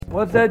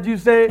What's that you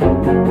say?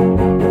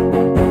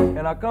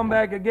 And I'll come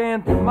back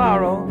again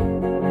tomorrow.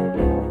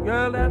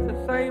 Girl, that's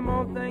the same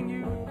old thing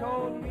you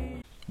told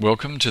me.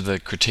 Welcome to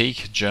the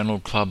Critique Journal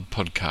Club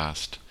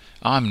podcast.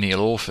 I'm Neil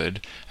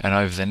Orford, and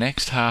over the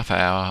next half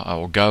hour I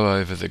will go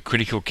over the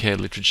critical care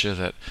literature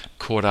that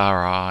caught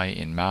our eye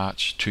in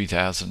March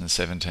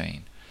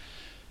 2017.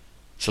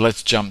 So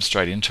let's jump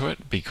straight into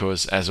it,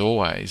 because as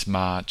always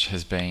March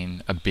has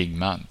been a big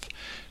month,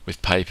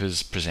 with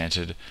papers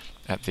presented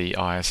at the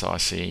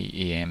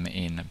ISICEM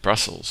in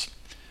Brussels.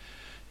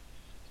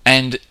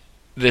 And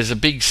there's a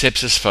big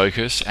sepsis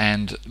focus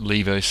and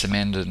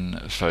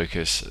levosimendan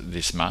focus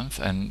this month,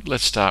 and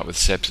let's start with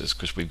sepsis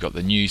because we've got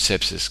the new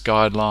sepsis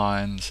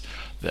guidelines.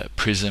 The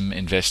PRISM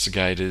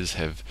investigators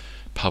have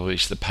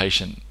published the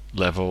patient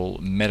level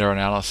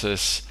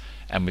meta-analysis,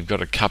 and we've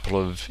got a couple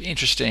of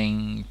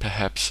interesting,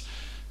 perhaps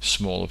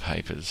smaller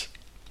papers.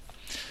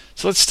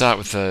 So let's start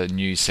with the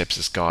new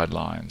sepsis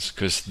guidelines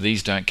because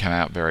these don't come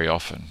out very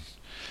often.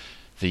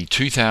 The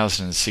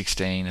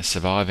 2016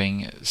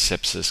 Surviving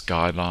Sepsis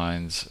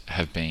Guidelines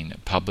have been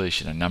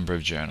published in a number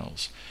of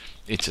journals.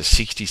 It's a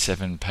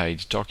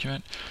 67-page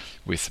document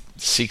with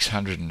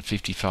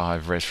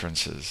 655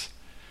 references.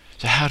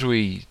 So how do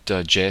we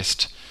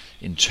digest,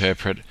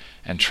 interpret,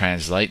 and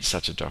translate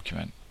such a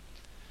document?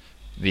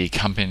 The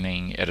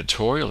accompanying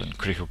editorial in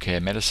Critical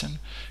Care Medicine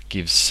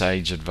gives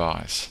sage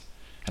advice,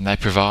 and they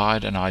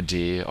provide an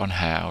idea on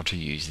how to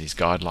use these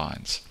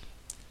guidelines.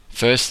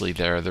 Firstly,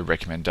 there are the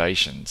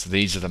recommendations.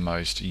 These are the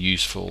most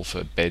useful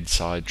for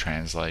bedside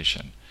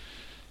translation.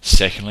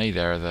 Secondly,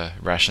 there are the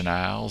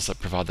rationales that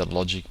provide the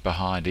logic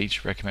behind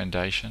each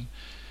recommendation.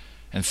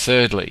 And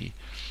thirdly,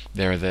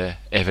 there are the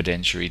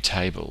evidentiary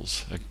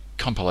tables, a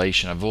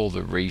compilation of all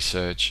the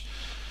research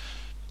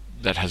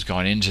that has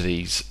gone into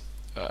these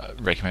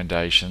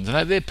recommendations.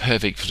 And they're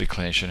perfect for the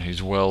clinician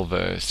who's well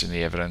versed in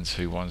the evidence,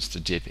 who wants to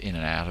dip in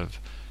and out of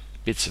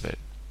bits of it.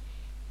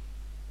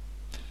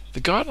 The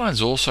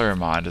guidelines also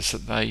remind us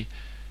that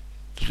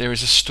there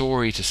is a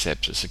story to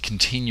sepsis, a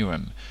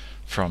continuum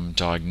from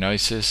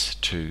diagnosis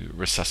to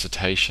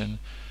resuscitation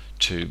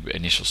to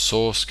initial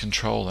source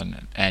control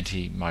and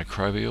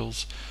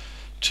antimicrobials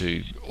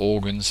to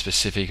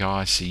organ-specific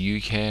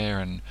ICU care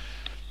and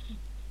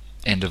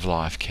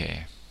end-of-life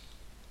care.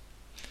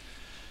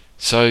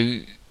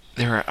 So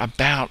there are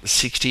about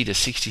 60 to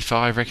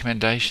 65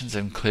 recommendations,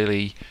 and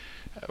clearly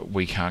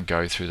we can't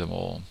go through them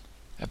all.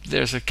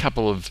 There's a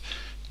couple of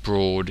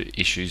broad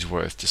issues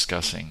worth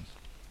discussing.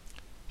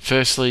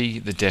 Firstly,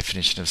 the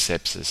definition of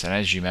sepsis, and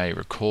as you may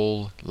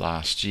recall,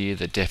 last year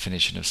the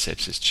definition of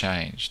sepsis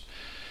changed,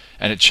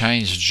 and it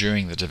changed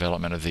during the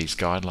development of these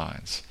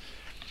guidelines.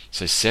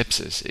 So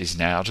sepsis is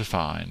now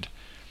defined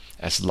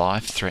as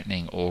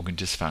life-threatening organ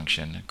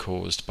dysfunction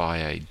caused by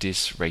a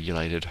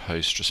dysregulated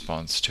host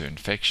response to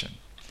infection.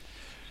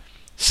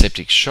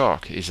 Septic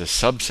shock is a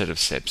subset of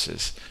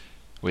sepsis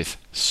with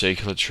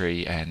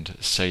circulatory and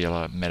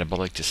cellular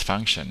metabolic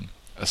dysfunction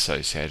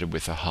associated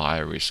with a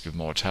higher risk of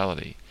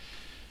mortality.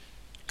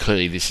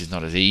 Clearly this is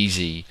not as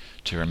easy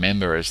to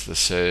remember as the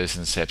SIRS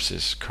and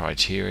sepsis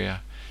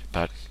criteria,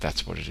 but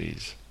that's what it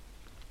is.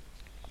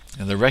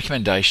 And the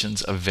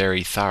recommendations are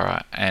very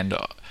thorough, and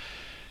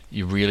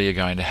you really are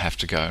going to have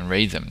to go and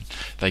read them.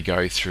 They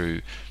go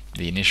through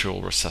the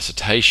initial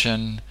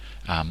resuscitation,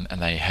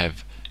 and they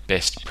have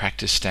best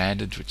practice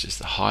standards, which is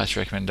the highest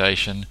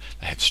recommendation.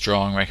 They have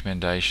strong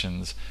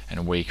recommendations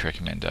and weak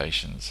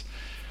recommendations.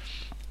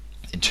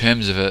 In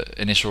terms of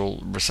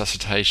initial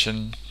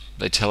resuscitation,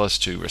 they tell us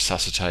to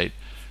resuscitate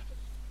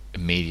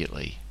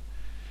immediately,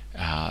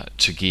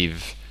 to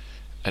give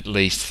at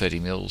least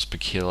 30 mL per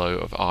kilo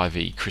of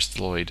IV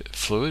crystalloid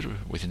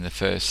fluid within the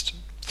first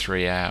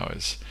 3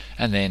 hours,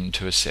 and then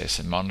to assess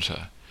and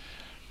monitor.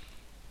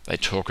 They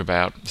talk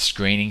about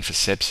screening for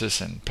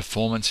sepsis and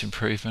performance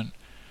improvement,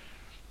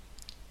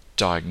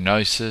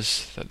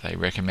 diagnosis, that they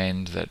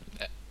recommend that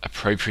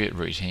appropriate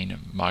routine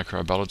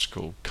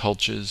microbiological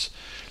cultures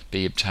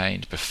be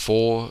obtained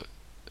before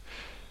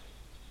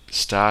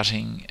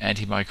starting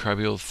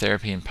antimicrobial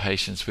therapy in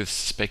patients with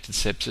suspected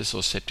sepsis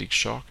or septic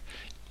shock,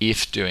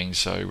 if doing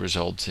so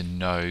results in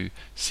no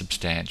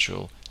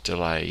substantial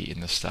delay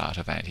in the start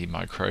of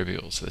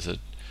antimicrobials. So there's a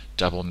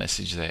double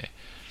message there.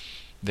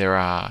 There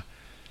are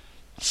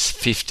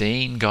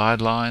 15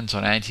 guidelines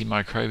on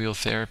antimicrobial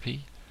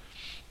therapy.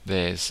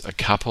 There's a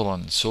couple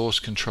on source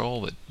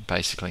control that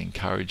basically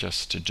encourage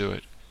us to do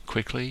it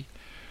quickly.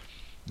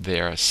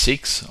 There are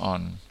 6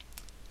 on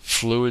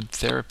fluid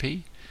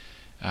therapy,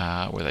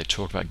 where they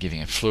talk about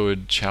giving a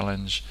fluid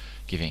challenge,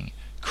 giving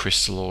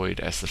crystalloid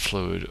as the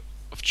fluid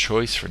of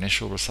choice for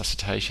initial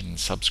resuscitation and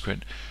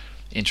subsequent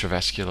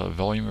intravascular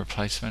volume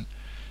replacement,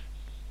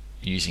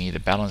 using either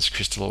balanced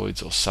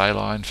crystalloids or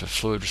saline for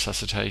fluid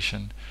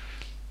resuscitation,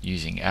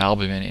 using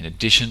albumin in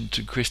addition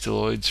to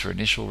crystalloids for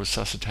initial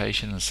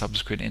resuscitation and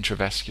subsequent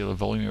intravascular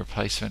volume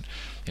replacement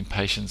in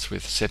patients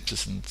with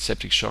sepsis and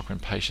septic shock when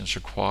patients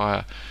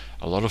require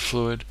a lot of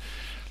fluid.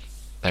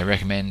 They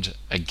recommend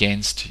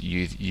against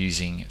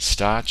using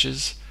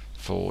starches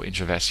for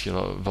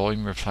intravascular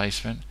volume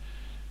replacement,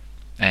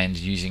 and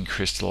using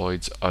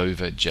crystalloids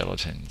over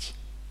gelatins.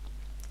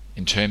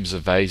 In terms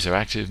of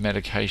vasoactive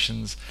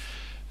medications,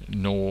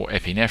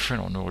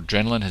 norepinephrine or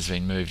noradrenaline has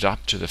been moved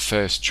up to the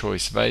first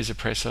choice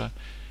vasopressor,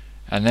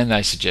 and then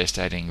they suggest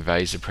adding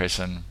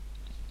vasopressin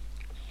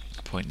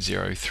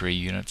 0.03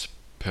 units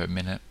per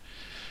minute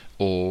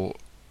or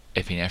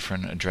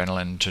epinephrine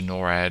adrenaline to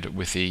NORAD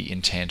with the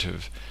intent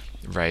of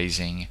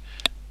raising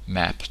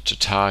MAP to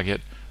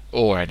target,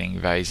 or adding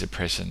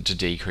vasopressin to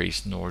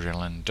decrease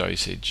noradrenaline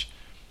dosage.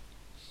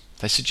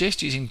 They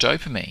suggest using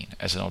dopamine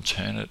as an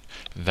alternate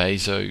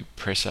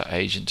vasopressor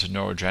agent to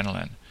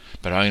noradrenaline,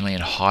 but only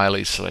in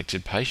highly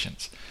selected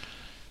patients.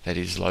 That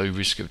is, low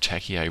risk of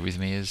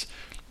tachyarrhythmias,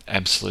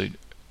 absolute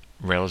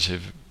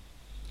relative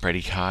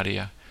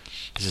bradycardia.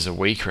 This is a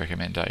weak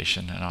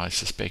recommendation, and I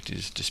suspect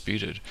is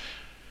disputed.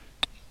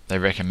 They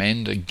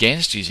recommend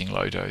against using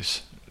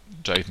low-dose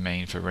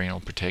dopamine for renal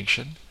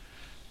protection,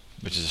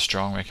 which is a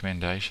strong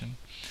recommendation.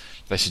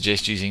 They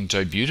suggest using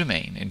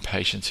dobutamine in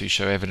patients who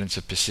show evidence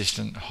of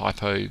persistent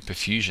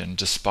hypoperfusion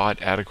despite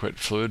adequate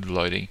fluid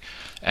loading,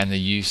 and the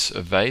use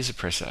of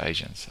vasopressor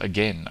agents.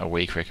 Again, a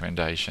weak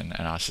recommendation,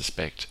 and I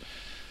suspect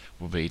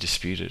will be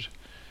disputed.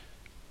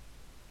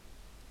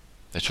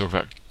 They talk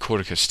about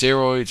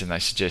corticosteroids, and they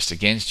suggest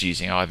against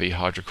using IV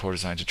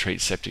hydrocortisone to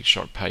treat septic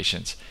shock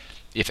patients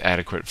if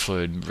adequate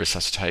fluid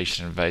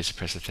resuscitation and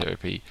vasopressor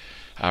therapy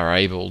are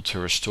able to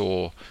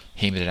restore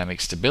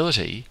hemodynamic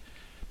stability.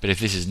 But if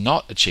this is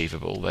not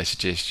achievable, they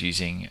suggest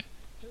using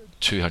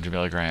 200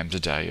 milligrams a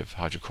day of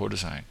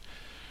hydrocortisone.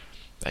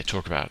 They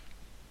talk about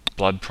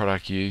blood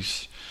product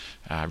use,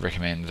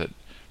 recommend that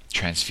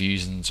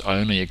transfusions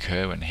only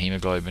occur when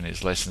hemoglobin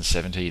is less than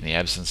 70 in the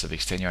absence of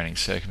extenuating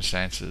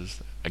circumstances,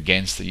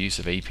 against the use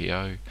of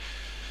EPO,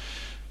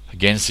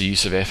 against the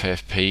use of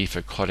FFP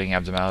for clotting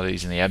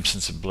abnormalities in the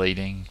absence of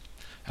bleeding,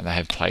 and they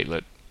have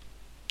platelet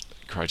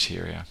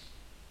criteria.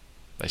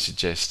 They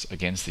suggest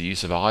against the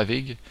use of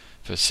IVIG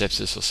for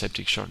sepsis or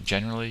septic shock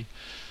generally.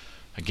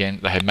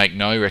 Again, they make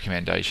no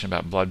recommendation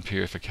about blood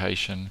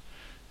purification,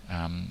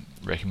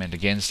 recommend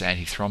against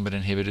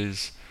antithrombin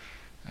inhibitors,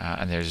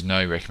 and there is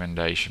no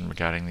recommendation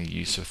regarding the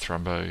use of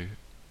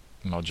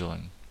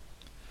thrombomodulin.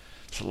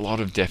 There's a lot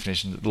of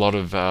definitions, a lot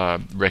of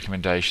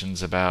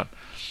recommendations about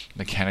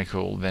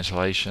mechanical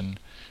ventilation,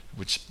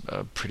 which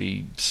are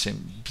pretty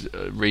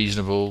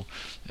reasonable,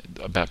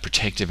 about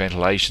protective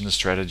ventilation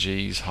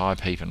strategies, high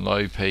PEEP and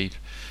low PEEP,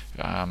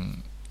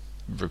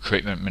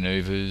 recruitment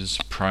maneuvers,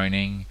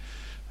 proning,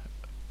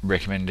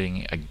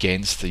 recommending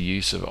against the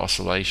use of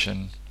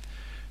oscillation,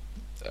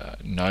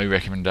 no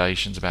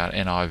recommendations about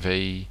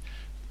NIV,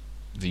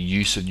 the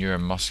use of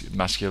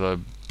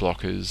neuromuscular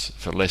blockers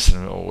for less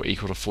than or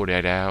equal to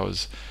 48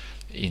 hours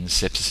in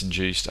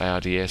sepsis-induced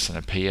ARDS, and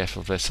a PF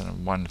of less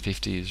than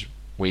 150 is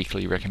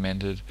weakly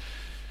recommended.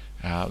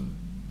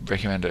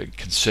 Recommend a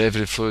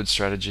conservative fluid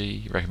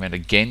strategy, recommend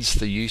against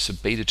the use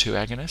of beta-2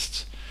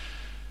 agonists,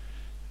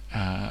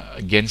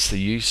 against the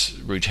use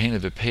routine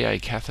of a PA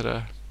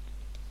catheter,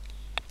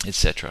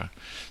 etc.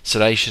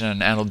 Sedation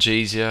and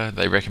analgesia,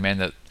 they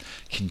recommend that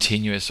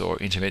continuous or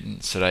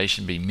intermittent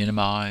sedation be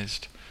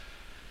minimized,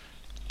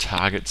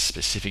 target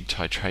specific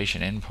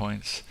titration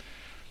endpoints,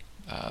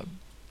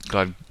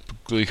 blood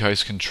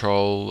glucose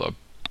control, a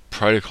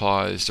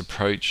protocolized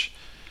approach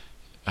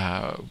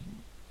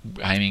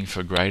aiming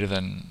for greater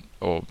than,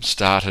 or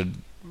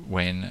starting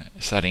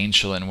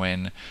insulin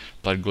when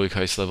blood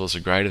glucose levels are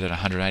greater than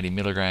 180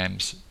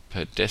 milligrams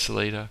per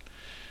deciliter,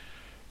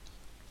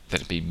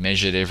 that it be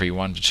measured every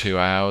 1 to 2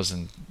 hours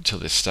until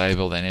they're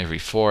stable, then every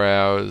 4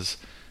 hours,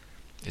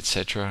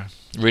 etc.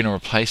 Renal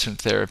replacement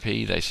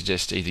therapy, they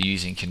suggest either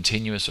using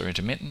continuous or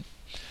intermittent,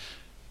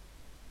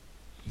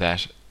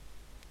 that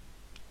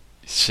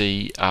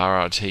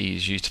CRRT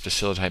is used to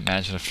facilitate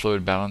management of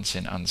fluid balance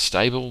in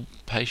unstable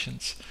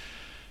patients,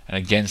 and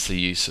against the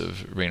use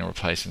of renal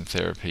replacement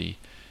therapy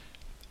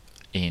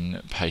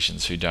in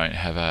patients who don't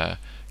have a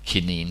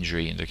kidney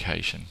injury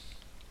indication.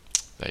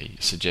 They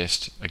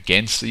suggest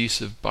against the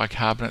use of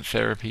bicarbonate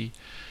therapy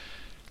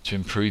to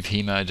improve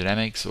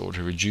hemodynamics or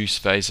to reduce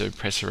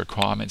vasopressor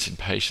requirements in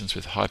patients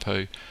with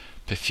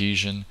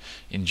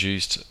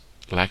hypoperfusion-induced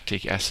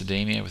lactic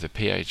acidemia with a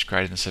pH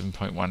greater than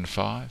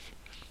 7.15.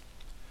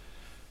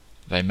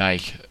 They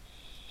make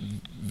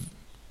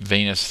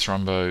venous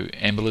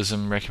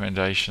thromboembolism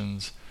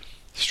recommendations,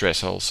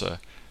 stress ulcer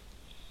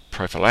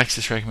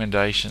prophylaxis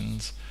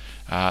recommendations.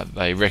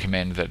 They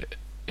recommend that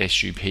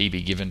SUP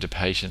be given to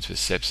patients with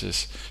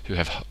sepsis who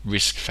have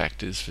risk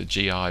factors for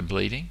GI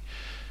bleeding,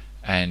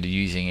 and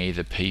using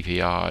either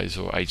PPIs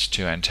or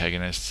H2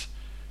 antagonists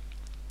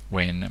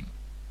when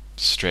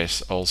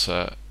stress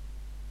ulcer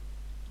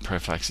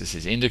prophylaxis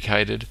is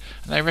indicated,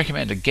 and they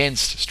recommend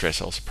against stress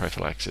ulcer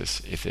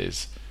prophylaxis if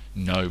there's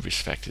no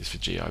risk factors for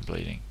GI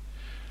bleeding.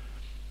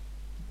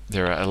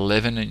 There are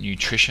 11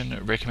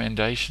 nutrition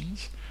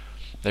recommendations.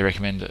 They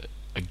recommend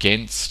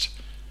against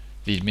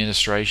the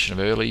administration of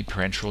early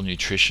parenteral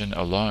nutrition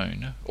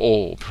alone,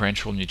 or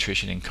parenteral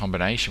nutrition in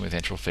combination with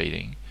enteral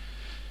feeding,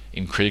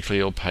 in critically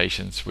ill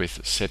patients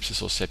with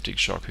sepsis or septic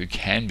shock who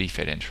can be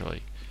fed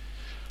enterally.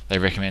 They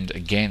recommend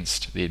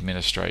against the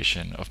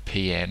administration of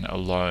PN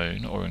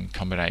alone or in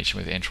combination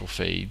with enteral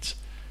feeds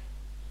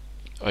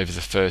over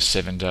the first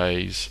 7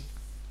 days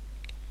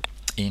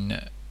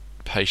in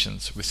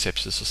patients with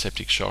sepsis or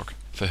septic shock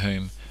for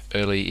whom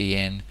early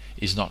EN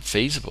is not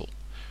feasible.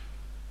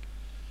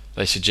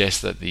 They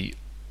suggest that the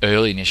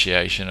early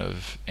initiation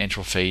of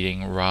enteral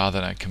feeding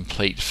rather than a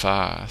complete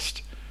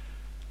fast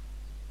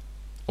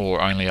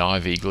or only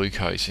IV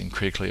glucose in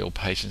critically ill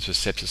patients with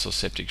sepsis or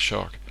septic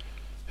shock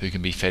who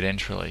can be fed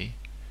enterally.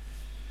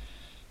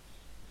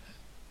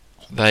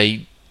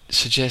 They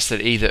suggest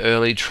that either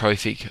early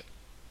trophic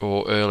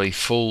or early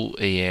full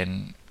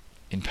EN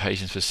in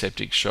patients with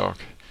septic shock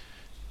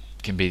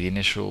can be the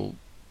initial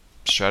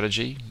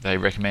strategy. They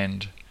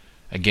recommend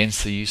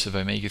against the use of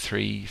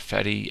omega-3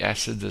 fatty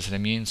acids as an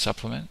immune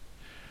supplement.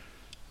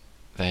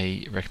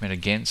 They recommend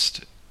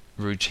against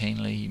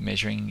routinely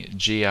measuring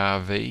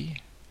GRV.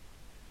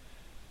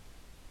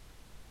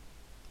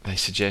 They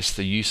suggest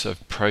the use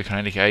of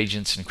prokinetic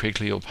agents in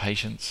critically ill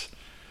patients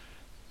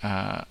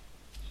are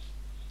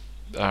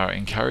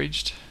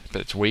encouraged,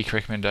 but it's a weak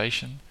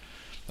recommendation.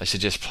 They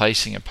suggest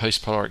placing a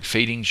postpolaric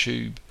feeding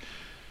tube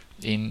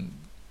in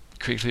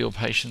critically ill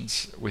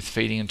patients with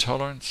feeding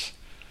intolerance,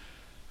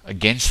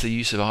 against the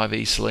use of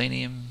IV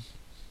selenium,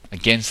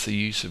 against the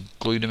use of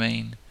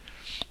glutamine,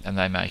 and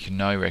they make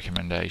no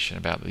recommendation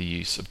about the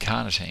use of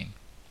carnitine.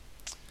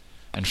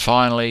 And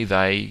finally,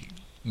 they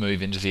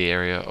move into the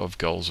area of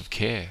goals of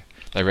care.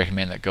 They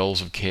recommend that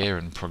goals of care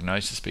and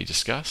prognosis be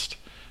discussed,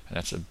 and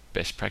that's a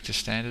best practice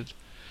standard.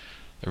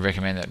 They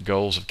recommend that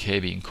goals of care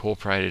be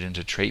incorporated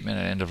into treatment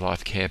and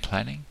end-of-life care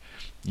planning,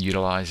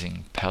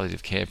 utilising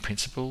palliative care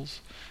principles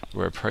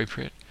where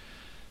appropriate,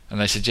 and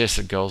they suggest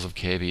that goals of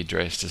care be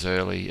addressed as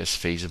early as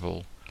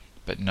feasible,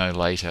 but no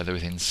later than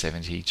within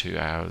 72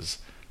 hours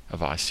of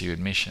ICU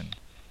admission.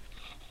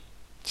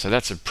 So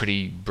that's a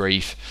pretty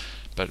brief,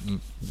 but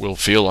will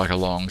feel like a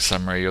long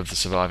summary of the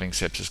surviving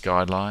sepsis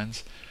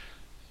guidelines.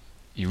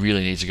 You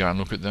really need to go and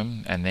look at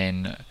them, and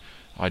then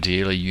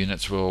ideally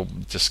units will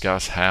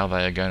discuss how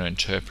they are going to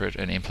interpret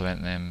and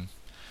implement them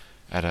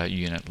at a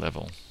unit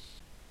level.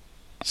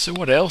 So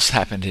what else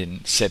happened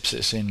in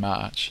sepsis in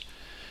March?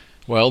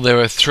 Well, there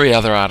are 3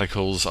 other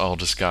articles I'll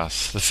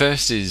discuss. The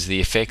first is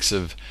the effects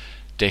of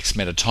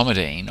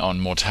dexmedetomidine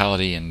on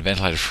mortality and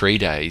ventilator-free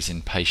days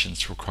in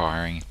patients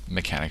requiring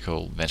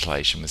mechanical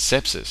ventilation with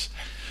sepsis,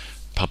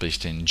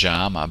 published in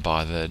JAMA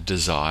by the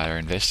Desire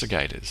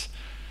investigators.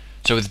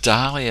 So with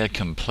Dahlia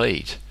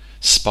complete,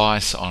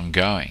 SPICE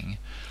ongoing,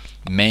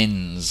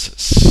 MENS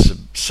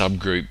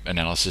subgroup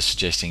analysis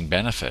suggesting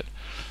benefit,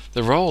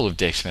 the role of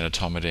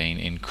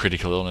dexmedetomidine in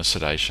critical illness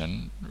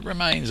sedation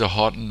remains a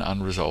hot and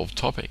unresolved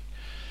topic.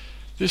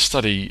 This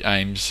study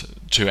aims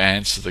to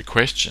answer the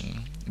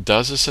question,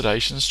 does a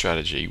sedation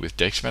strategy with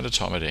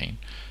dexmedetomidine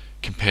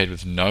compared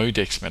with no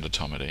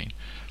dexmedetomidine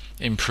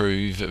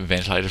improve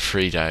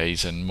ventilator-free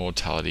days and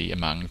mortality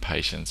among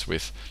patients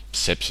with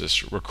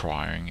sepsis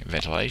requiring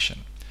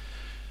ventilation?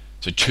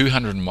 So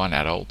 201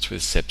 adults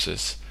with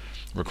sepsis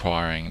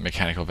requiring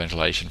mechanical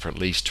ventilation for at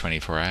least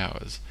 24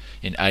 hours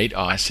in 8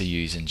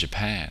 ICUs in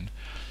Japan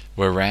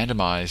were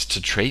randomized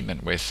to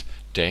treatment with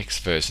Dex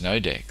versus no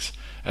Dex,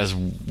 as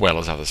well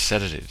as other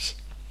sedatives.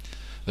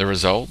 The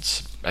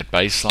results, at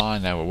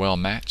baseline, they were well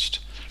matched.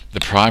 The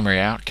primary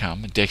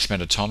outcome,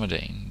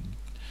 dexmedetomidine,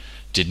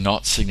 did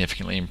not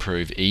significantly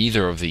improve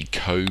either of the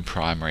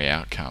co-primary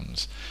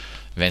outcomes,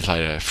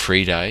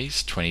 ventilator-free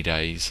days, 20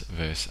 days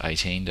versus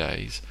 18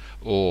 days,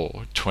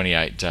 or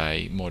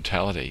 28-day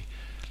mortality,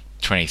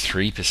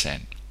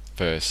 23%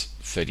 versus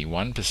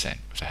 31%,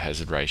 with a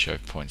hazard ratio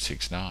of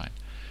 0.69.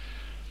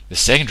 The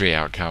secondary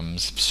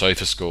outcomes,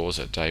 SOFA scores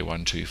at day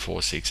 1, 2,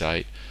 4, 6,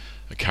 8,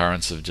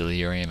 occurrence of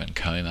delirium and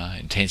coma,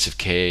 intensive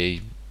care,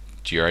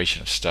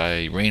 duration of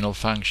stay, renal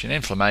function,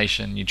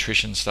 inflammation,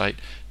 nutrition state,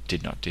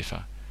 did not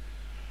differ.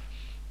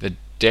 The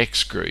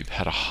DEX group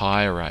had a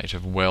higher rate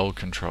of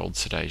well-controlled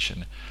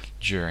sedation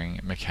during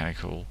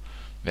mechanical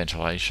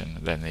ventilation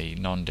than the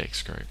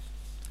non-DEX group.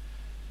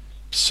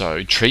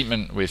 So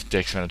treatment with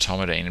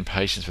dexmedetomidine in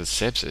patients with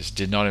sepsis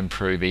did not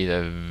improve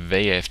either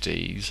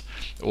VFDs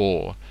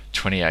or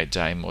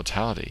 28-day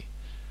mortality.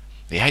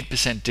 The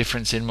 8%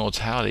 difference in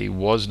mortality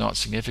was not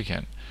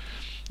significant.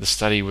 The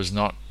study was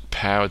not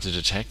powered to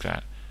detect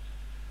that.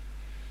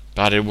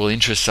 But it will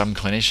interest some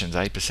clinicians.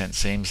 8%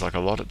 seems like a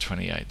lot at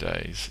 28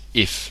 days,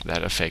 if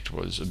that effect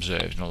was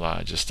observed in a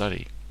larger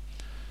study.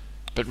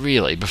 But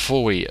really,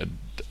 before we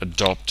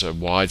adopt a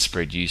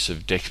widespread use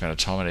of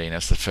dexmedetomidine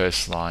as the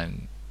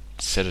first-line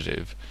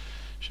sedative,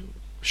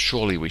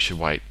 surely we should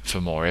wait for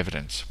more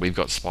evidence. We've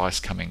got SPICE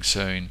coming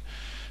soon,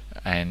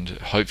 and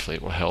hopefully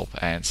it will help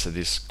answer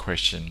this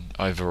question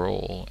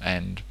overall,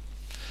 and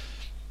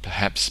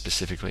perhaps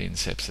specifically in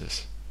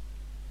sepsis.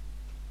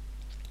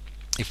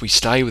 If we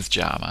stay with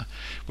JAMA,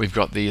 we've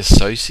got the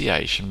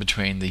association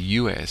between the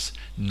US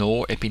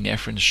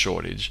norepinephrine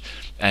shortage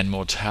and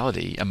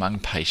mortality among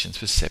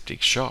patients with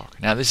septic shock.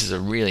 Now, this is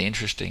a really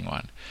interesting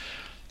one.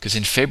 Because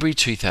in February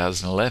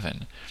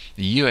 2011,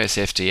 the US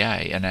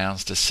FDA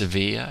announced a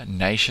severe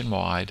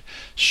nationwide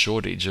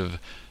shortage of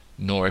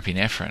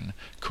norepinephrine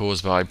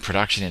caused by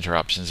production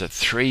interruptions at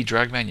 3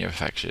 drug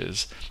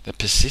manufacturers that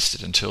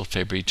persisted until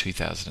February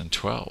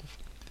 2012.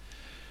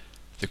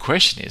 The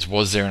question is,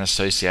 was there an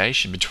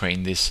association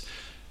between this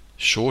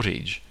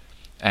shortage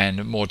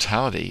and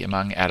mortality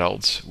among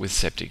adults with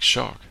septic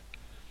shock?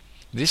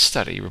 This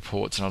study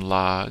reports on a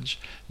large,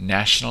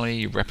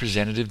 nationally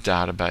representative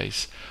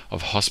database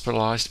of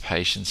hospitalized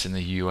patients in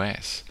the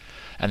US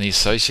and the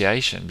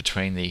association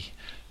between the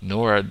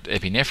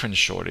norepinephrine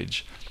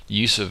shortage,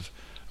 use of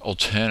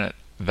alternate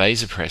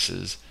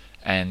vasopressors,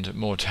 and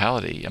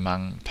mortality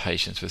among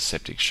patients with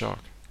septic shock.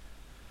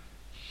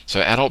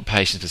 So adult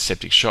patients with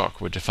septic shock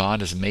were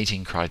defined as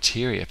meeting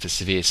criteria for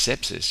severe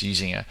sepsis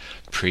using a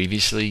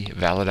previously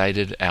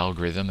validated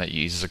algorithm that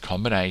uses a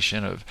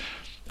combination of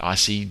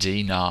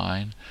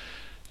ICD-9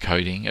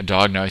 coding, a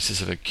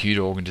diagnosis of acute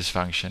organ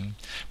dysfunction,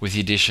 with the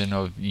addition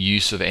of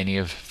use of any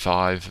of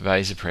 5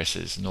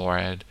 vasopressors,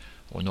 NORAD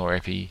or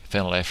norepi,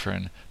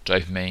 phenylephrine,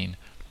 dopamine,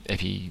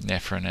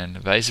 epinephrine and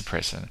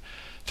vasopressin,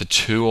 for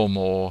 2 or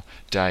more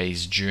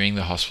days during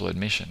the hospital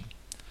admission.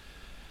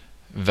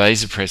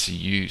 Vasopressor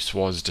use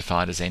was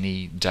defined as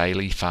any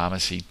daily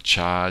pharmacy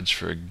charge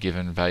for a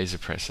given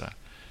vasopressor,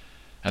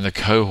 and the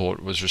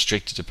cohort was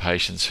restricted to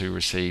patients who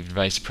received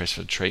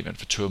vasopressor treatment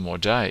for 2 or more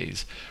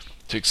days,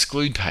 to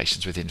exclude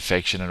patients with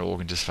infection and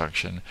organ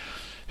dysfunction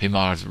who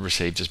might have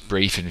received just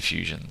brief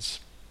infusions.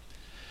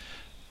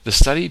 The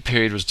study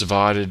period was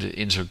divided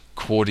into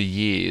quarter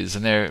years,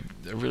 and there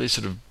are really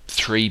sort of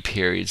 3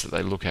 periods that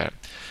they look at.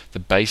 The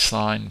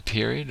baseline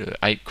period,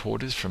 8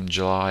 quarters from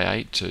July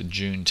 8 to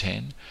June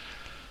 10,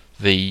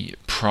 the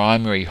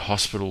primary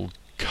hospital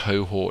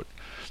cohort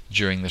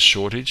during the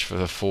shortage for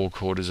the 4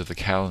 quarters of the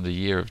calendar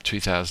year of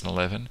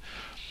 2011,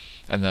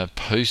 and the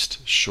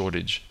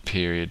post-shortage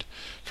period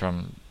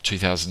from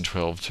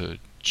 2012 to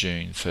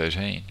June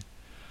 13.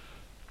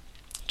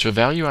 To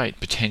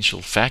evaluate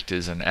potential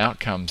factors and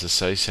outcomes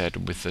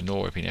associated with the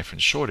norepinephrine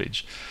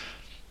shortage,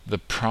 the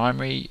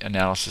primary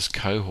analysis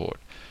cohort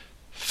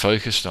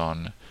focused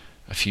on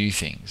a few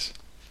things.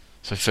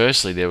 So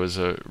firstly, there was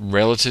a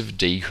relative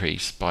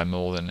decrease by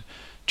more than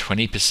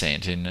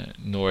 20% in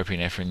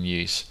norepinephrine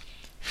use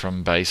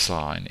from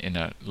baseline in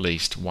at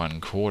least 1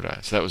 quarter.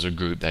 So that was a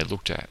group they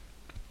looked at.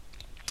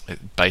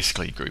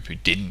 Basically a group who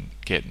didn't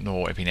get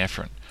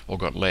norepinephrine or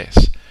got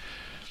less.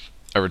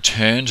 A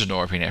return to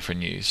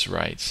norepinephrine use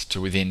rates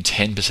to within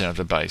 10% of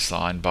the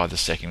baseline by the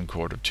 2nd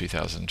quarter of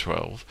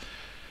 2012.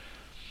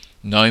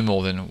 No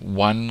more than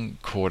 1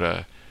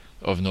 quarter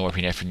of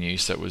norepinephrine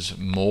use that was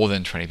more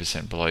than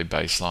 20% below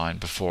baseline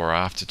before or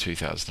after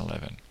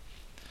 2011.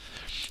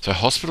 So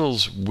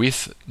hospitals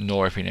with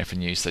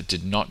norepinephrine use that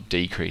did not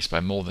decrease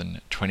by more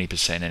than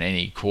 20% in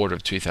any quarter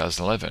of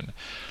 2011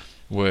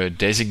 were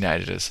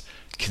designated as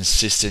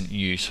consistent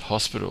use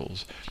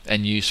hospitals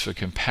and used for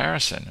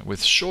comparison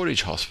with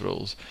shortage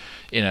hospitals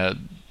in a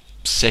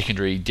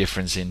secondary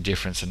difference in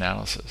difference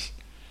analysis.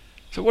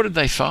 So what did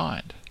they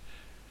find?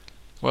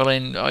 Well,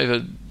 in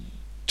over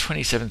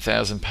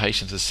 27,000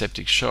 patients with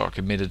septic shock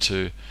admitted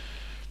to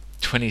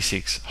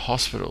 26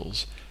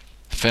 hospitals,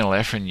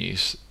 phenylephrine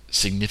use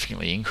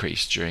significantly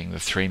increased during the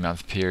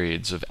 3-month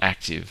periods of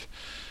active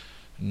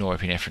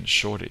norepinephrine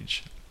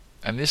shortage.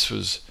 And this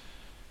was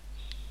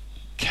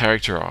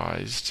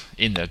characterized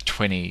in the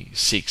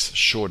 26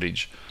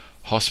 shortage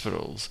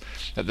hospitals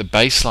that the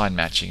baseline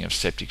matching of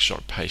septic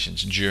shock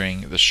patients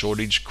during the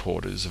shortage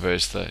quarters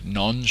versus the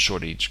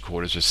non-shortage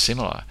quarters was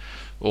similar,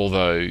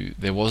 although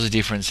there was a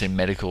difference in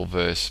medical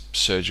versus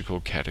surgical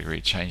category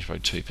changed by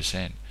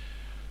 2%.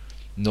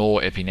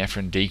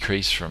 Norepinephrine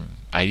decreased from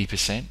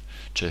 80%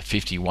 to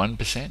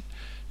 51%,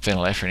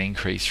 phenylephrine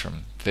increased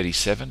from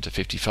 37% to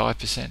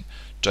 55%,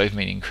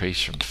 dopamine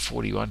increased from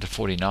 41% to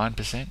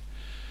 49%,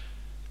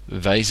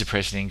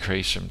 vasopressin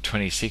increased from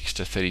 26%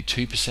 to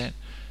 32%,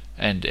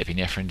 and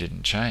epinephrine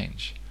didn't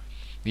change.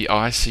 The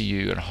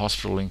ICU and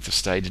hospital length of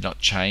stay did not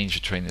change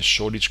between the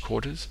shortage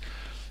quarters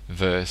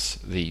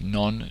versus the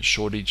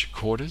non-shortage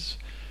quarters.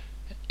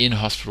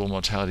 In-hospital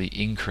mortality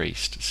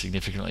increased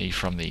significantly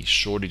from the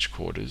shortage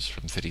quarters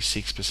from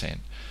 36%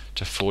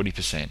 to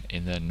 40%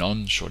 in the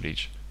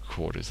non-shortage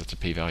quarters. That's a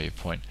p-value of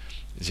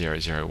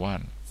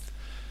 0.001.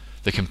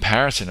 The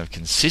comparison of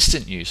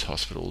consistent use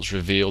hospitals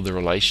revealed the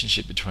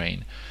relationship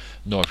between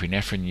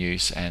norepinephrine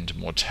use and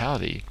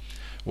mortality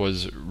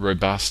was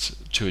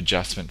robust to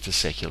adjustment for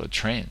secular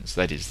trends,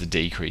 that is, the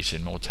decrease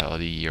in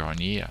mortality year on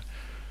year.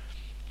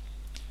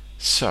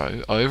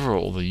 So,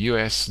 overall, the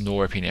US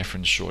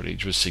norepinephrine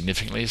shortage was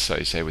significantly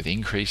associated with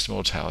increased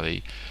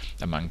mortality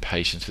among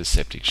patients with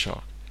septic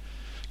shock.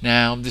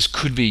 Now, this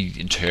could be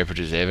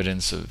interpreted as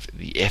evidence of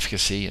the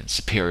efficacy and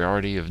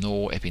superiority of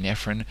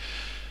norepinephrine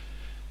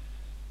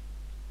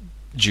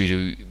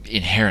due to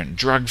inherent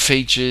drug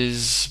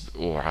features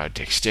or our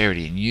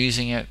dexterity in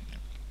using it.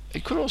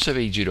 It could also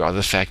be due to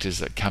other factors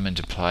that come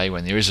into play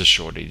when there is a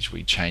shortage.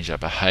 We change our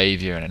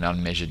behaviour in an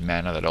unmeasured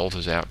manner that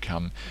alters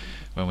outcome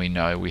when we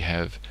know we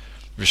have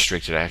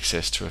restricted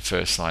access to a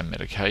first-line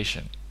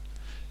medication.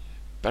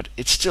 But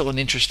it's still an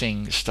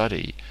interesting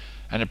study,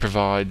 and it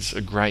provides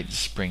a great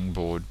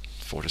springboard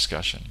for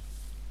discussion.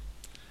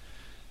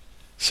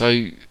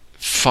 So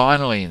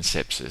finally in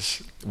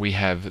sepsis, we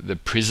have the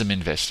PRISM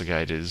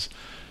investigators'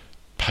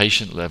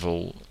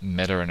 patient-level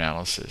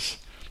meta-analysis.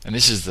 And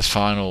this is the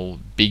final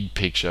big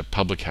picture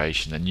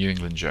publication in the New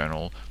England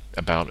Journal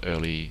about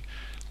early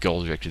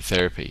goal-directed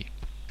therapy.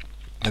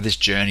 Now, this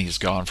journey has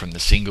gone from the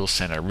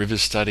single-center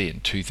Rivers study in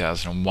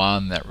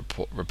 2001 that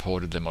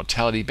reported the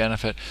mortality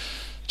benefit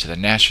to the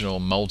national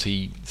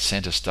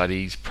multi-center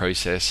studies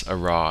Process,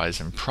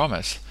 Arise and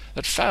Promise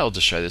that failed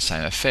to show the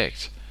same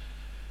effect.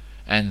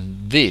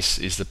 And this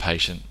is the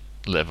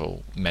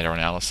patient-level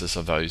meta-analysis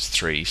of those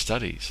three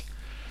studies.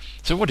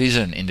 So what is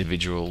an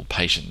individual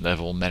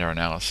patient-level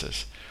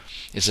meta-analysis?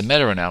 It's a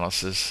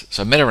meta-analysis.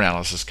 So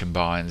meta-analysis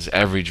combines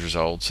average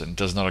results and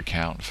does not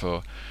account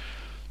for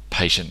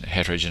patient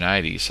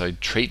heterogeneity, so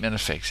treatment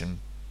effects in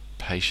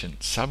patient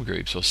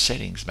subgroups or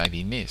settings may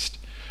be missed.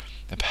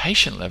 The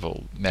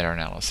patient-level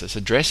meta-analysis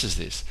addresses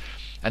this,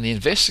 and the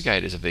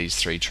investigators of these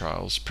three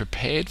trials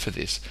prepared for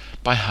this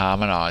by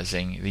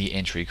harmonizing the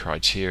entry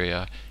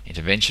criteria,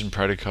 intervention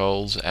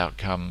protocols,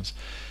 outcomes,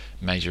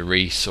 major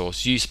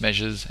resource use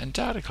measures, and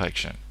data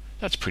collection.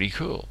 That's pretty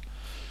cool.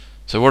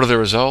 So what are the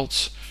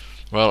results?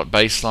 Well, at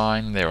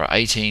baseline, there are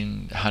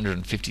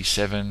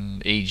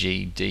 1,857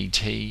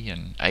 EGDT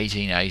and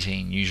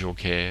 1,818 usual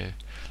care,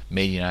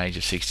 median age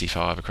of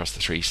 65 across the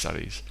three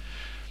studies.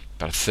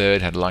 About a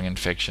third had lung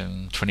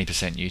infection,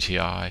 20%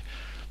 UTI,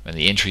 and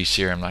the entry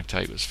serum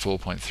lactate was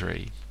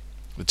 4.3.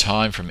 The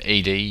time from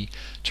ED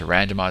to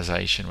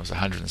randomization was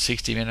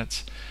 160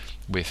 minutes,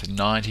 with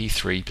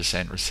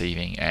 93%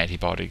 receiving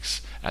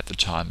antibiotics at the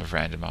time of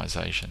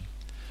randomization.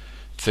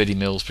 30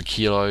 mils per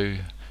kilo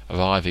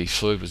of IV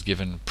fluid was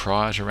given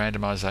prior to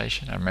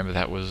randomization. I remember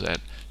that was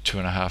at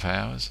 2.5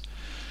 hours.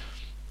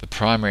 The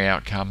primary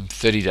outcome,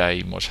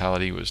 30-day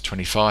mortality, was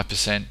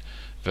 25%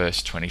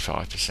 versus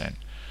 25%.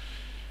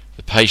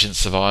 The patient's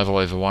survival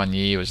over 1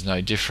 year was no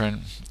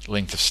different.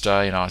 Length of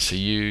stay in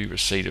ICU,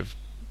 receipt of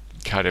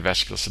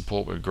cardiovascular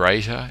support were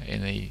greater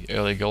in the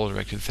early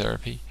goal-directed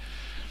therapy.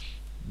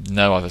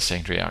 No other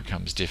secondary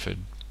outcomes differed.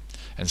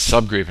 And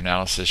subgroup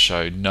analysis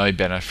showed no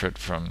benefit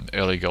from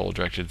early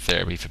goal-directed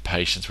therapy for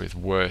patients with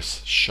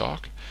worse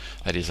shock,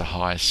 that is a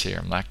higher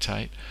serum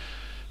lactate,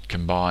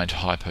 combined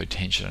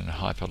hypotension and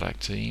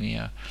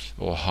hypolactemia,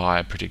 or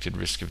higher predicted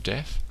risk of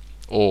death,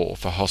 or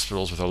for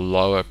hospitals with a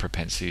lower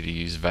propensity to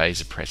use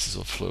vasopressors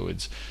or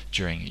fluids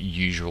during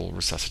usual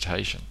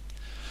resuscitation.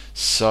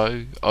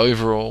 So,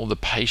 overall, the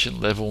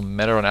patient-level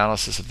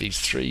meta-analysis of these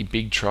three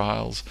big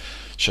trials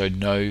showed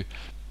no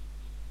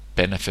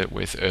benefit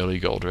with early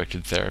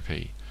goal-directed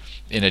therapy.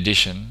 In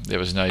addition, there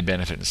was no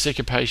benefit in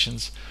sicker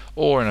patients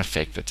or an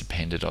effect that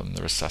depended on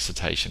the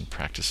resuscitation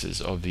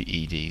practices of the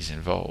EDs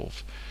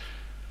involved.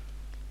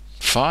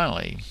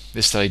 Finally,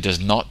 this study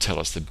does not tell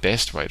us the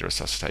best way to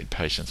resuscitate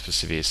patients for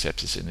severe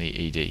sepsis in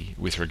the ED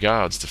with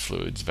regards to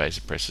fluids,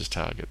 vasopressors,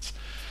 targets.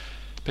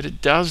 But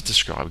it does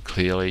describe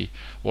clearly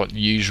what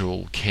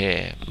usual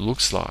care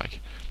looks like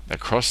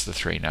across the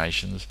three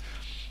nations,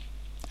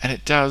 and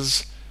it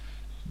does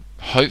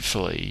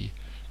hopefully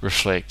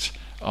reflect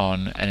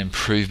on an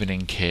improvement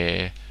in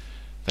care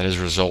that has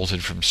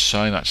resulted from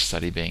so much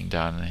study being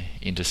done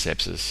into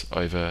sepsis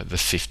over the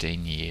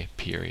 15-year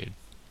period.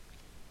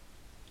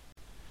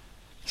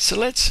 So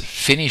let's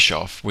finish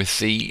off with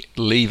the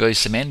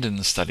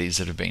levosimendan studies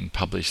that have been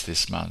published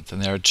this month,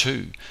 and there are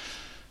two,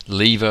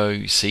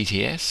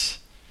 Levo-CTS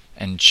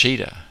and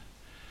CHEETAH.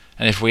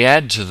 And if we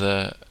add to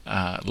the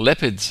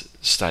leopards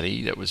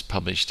study that was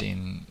published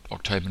in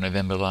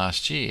October-November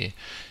last year,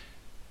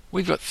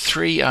 we've got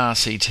 3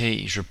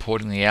 RCTs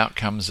reporting the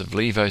outcomes of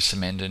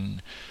levosimendan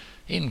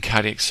in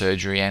cardiac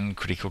surgery and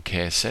critical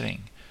care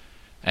setting.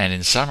 And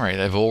in summary,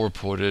 they've all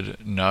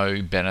reported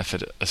no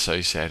benefit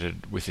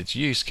associated with its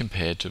use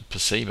compared to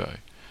placebo.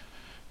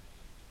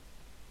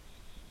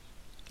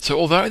 So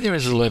although there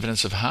is little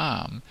evidence of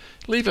harm,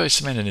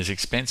 levosimendan is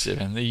expensive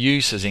and the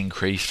use has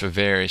increased for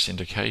various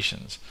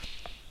indications.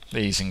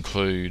 These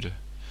include,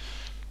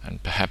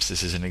 and perhaps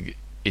this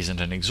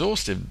isn't an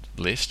exhaustive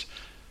list,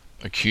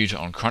 acute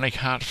on chronic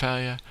heart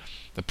failure,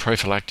 the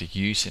prophylactic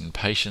use in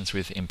patients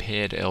with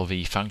impaired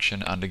LV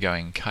function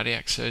undergoing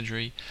cardiac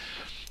surgery,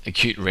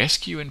 acute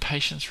rescue in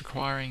patients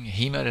requiring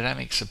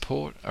hemodynamic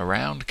support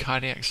around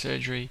cardiac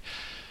surgery,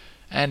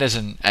 and as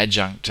an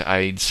adjunct to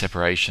aid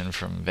separation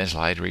from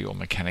ventilatory or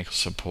mechanical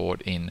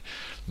support in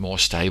more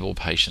stable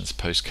patients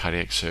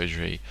post-cardiac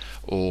surgery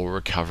or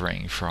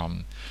recovering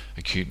from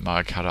acute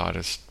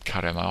myocarditis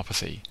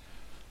cardiomyopathy.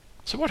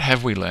 So what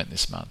have we learnt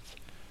this month?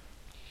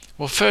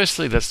 Well,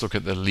 firstly, let's look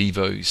at the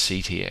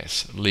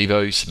Levo-CTS,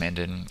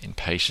 levosimendan in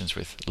patients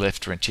with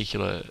left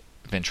ventricular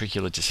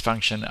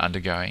dysfunction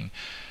undergoing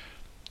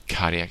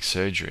cardiac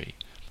surgery.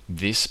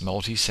 This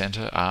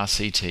multi-center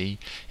RCT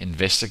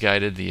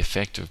investigated the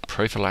effect of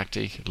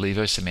prophylactic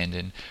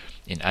levosimendan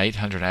in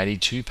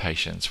 882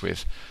 patients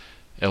with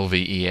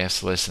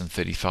LVEFs less than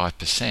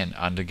 35%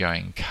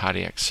 undergoing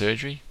cardiac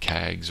surgery,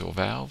 CAGs or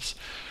valves.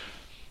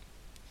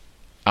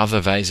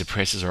 Other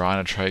vasopressors or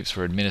inotropes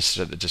were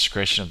administered at the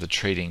discretion of the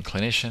treating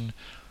clinician.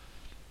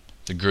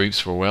 The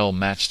groups were well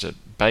matched at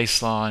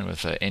baseline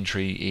with an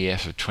entry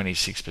EF of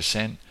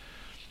 26%,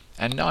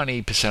 and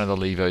 90% of the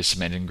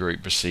levosimendan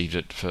group received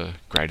it for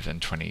greater than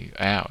 20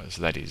 hours.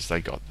 That is,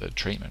 they got the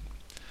treatment.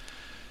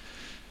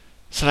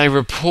 So they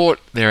report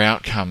their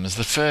outcomes.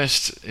 The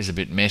first is a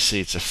bit messy.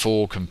 It's a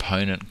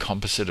 4-component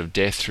composite of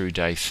death through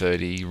day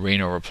 30,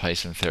 renal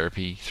replacement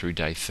therapy through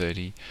day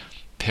 30,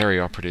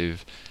 perioperative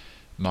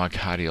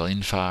myocardial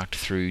infarct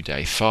through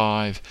day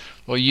 5,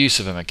 or use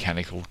of a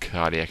mechanical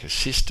cardiac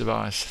assist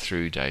device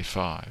through day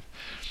 5.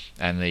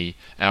 And the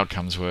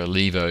outcomes were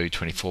levo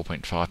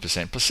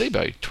 24.5%,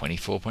 placebo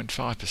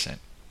 24.5%.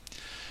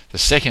 The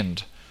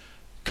second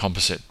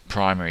composite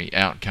primary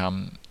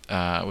outcome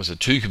was a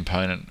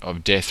 2-component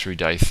of death through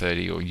day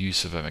 30 or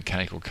use of a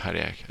mechanical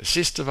cardiac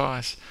assist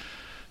device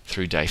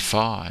through day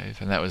 5,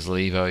 and that was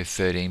levo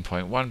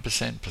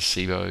 13.1%,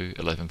 placebo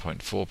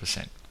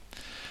 11.4%.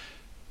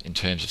 In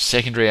terms of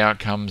secondary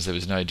outcomes, there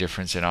was no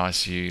difference in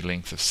ICU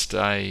length of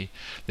stay.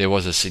 There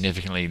was a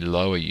significantly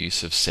lower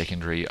use of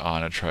secondary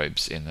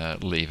inotropes in the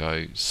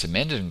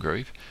levosimendan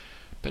group,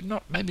 but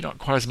maybe not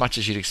quite as much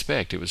as you'd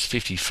expect. It was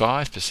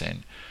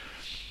 55%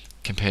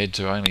 compared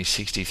to only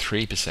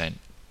 63%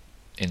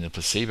 in the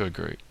placebo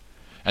group,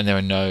 and there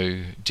were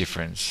no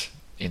difference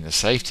in the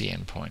safety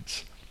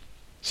endpoints.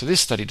 So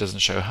this study doesn't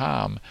show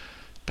harm,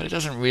 but it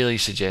doesn't really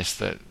suggest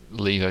that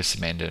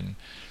levosimendan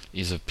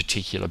is of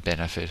particular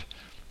benefit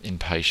in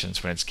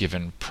patients when it's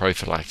given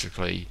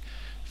prophylactically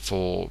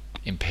for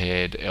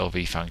impaired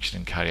LV function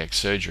in cardiac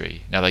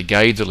surgery. Now, they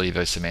gave the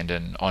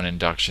levosimendan on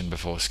induction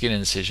before skin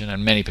incision,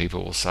 and many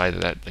people will say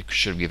that they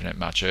should have given it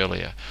much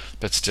earlier,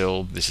 but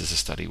still, this is a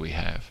study we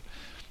have.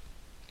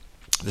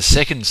 The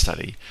second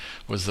study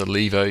was the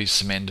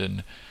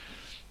levosimendan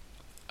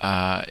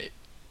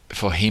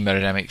for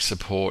hemodynamic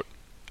support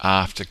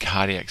after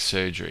cardiac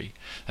surgery.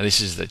 Now,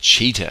 this is the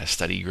CHEETAH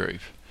study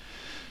group,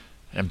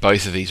 and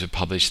both of these were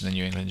published in the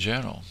New England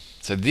Journal.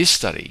 So this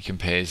study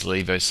compares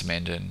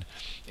levosimendan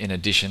in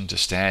addition to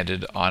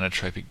standard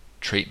inotropic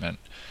treatment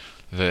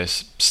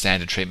versus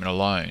standard treatment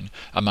alone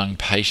among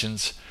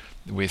patients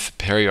with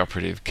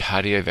perioperative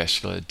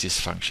cardiovascular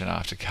dysfunction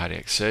after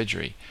cardiac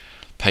surgery.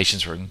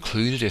 Patients were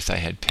included if they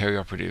had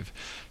perioperative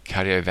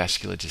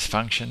cardiovascular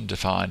dysfunction,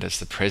 defined as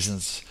the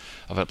presence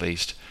of at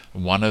least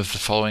one of the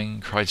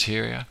following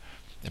criteria: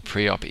 a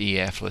pre-op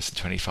EF less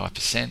than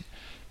 25%,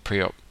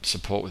 pre-op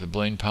support with a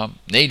balloon pump,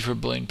 need for a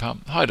balloon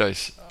pump,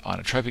 high-dose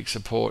inotropic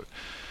support,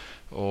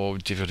 or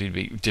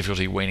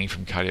difficulty weaning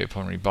from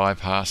cardiopulmonary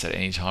bypass at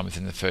any time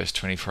within the first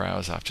 24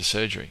 hours after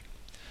surgery.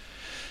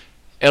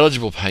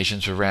 Eligible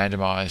patients were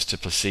randomized to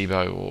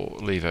placebo or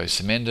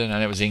levosimendan,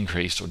 and it was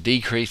increased or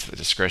decreased at the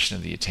discretion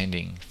of the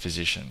attending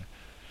physician.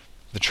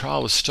 The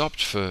trial was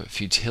stopped for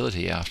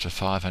futility after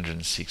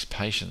 506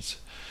 patients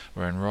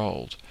were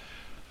enrolled.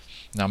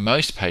 Now,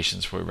 most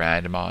patients were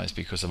randomized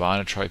because of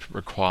inotrope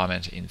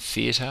requirement in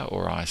theatre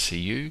or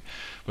ICU,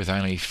 with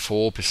only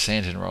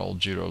 4% enrolled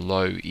due to a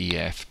low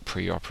EF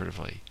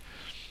preoperatively.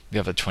 The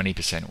other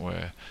 20%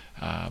 were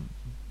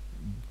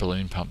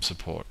balloon pump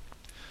support.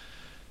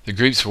 The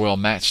groups were well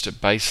matched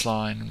at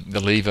baseline. The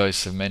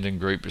levosimendan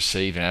group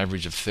received an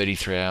average of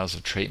 33 hours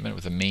of treatment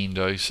with a mean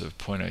dose of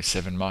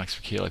 0.07 mics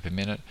per kilo per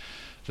minute.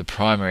 The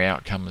primary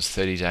outcome was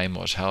 30-day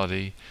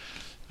mortality.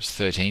 It was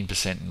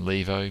 13% in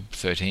levo,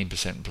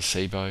 13% in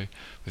placebo,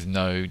 with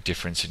no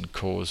difference in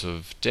cause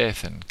of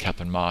death, and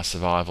Kaplan-Meier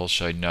survival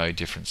showed no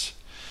difference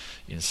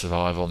in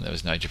survival, and there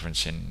was no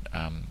difference in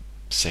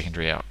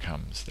secondary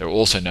outcomes. There were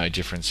also no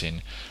difference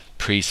in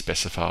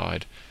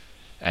pre-specified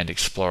and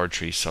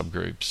exploratory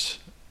subgroups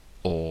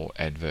or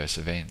adverse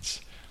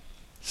events.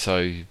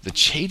 So the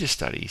CHEETAH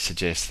study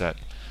suggests that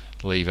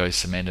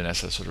levosimendan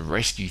as a sort of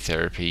rescue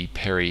therapy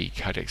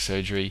peri-cardiac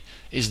surgery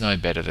is no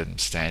better than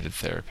standard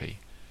therapy.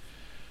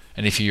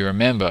 And if you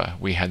remember,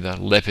 we had the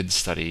LEOPARD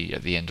study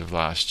at the end of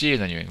last year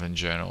in the New England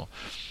Journal,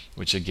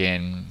 which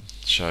again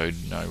showed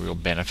no real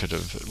benefit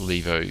of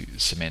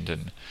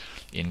levosimendan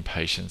in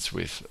patients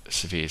with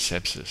severe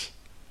sepsis.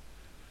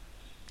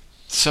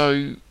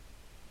 So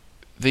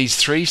these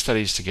three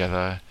studies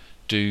together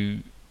do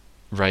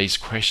raise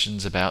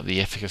questions about the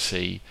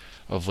efficacy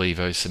of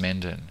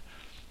levosimendan.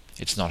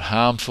 It's not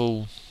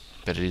harmful,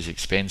 but it is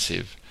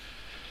expensive.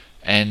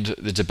 And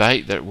the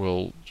debate that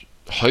will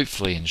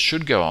hopefully and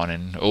should go on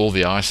in all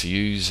the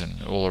ICUs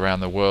and all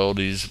around the world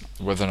is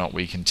whether or not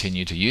we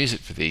continue to use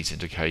it for these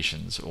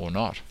indications or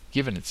not,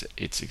 given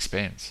its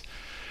expense.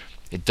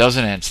 It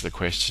doesn't answer the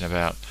question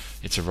about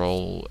its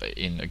role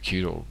in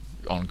acute or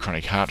on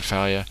chronic heart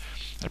failure.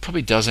 It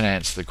probably doesn't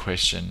answer the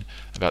question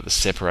about the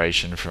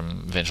separation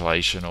from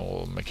ventilation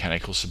or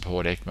mechanical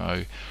support,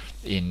 ECMO,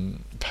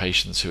 in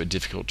patients who are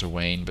difficult to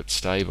wean but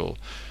stable.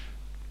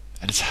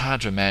 And it's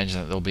hard to imagine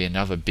that there'll be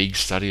another big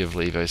study of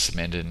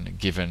levosimendan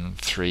given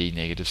 3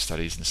 negative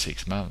studies in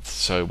 6 months.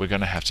 So we're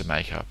going to have to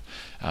make up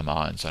our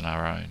minds on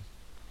our own.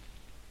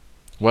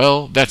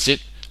 Well, that's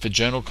it for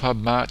Journal Club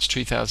March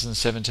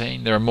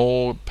 2017. There are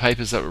more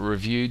papers that were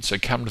reviewed, so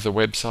come to the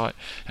website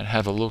and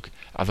have a look.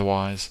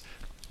 Otherwise,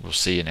 we'll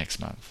see you next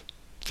month.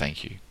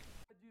 Thank you.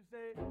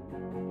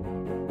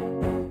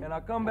 And I'll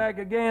come back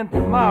again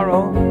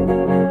tomorrow.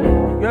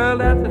 Girl,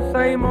 that's the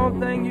same old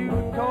thing you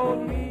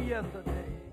told me yesterday.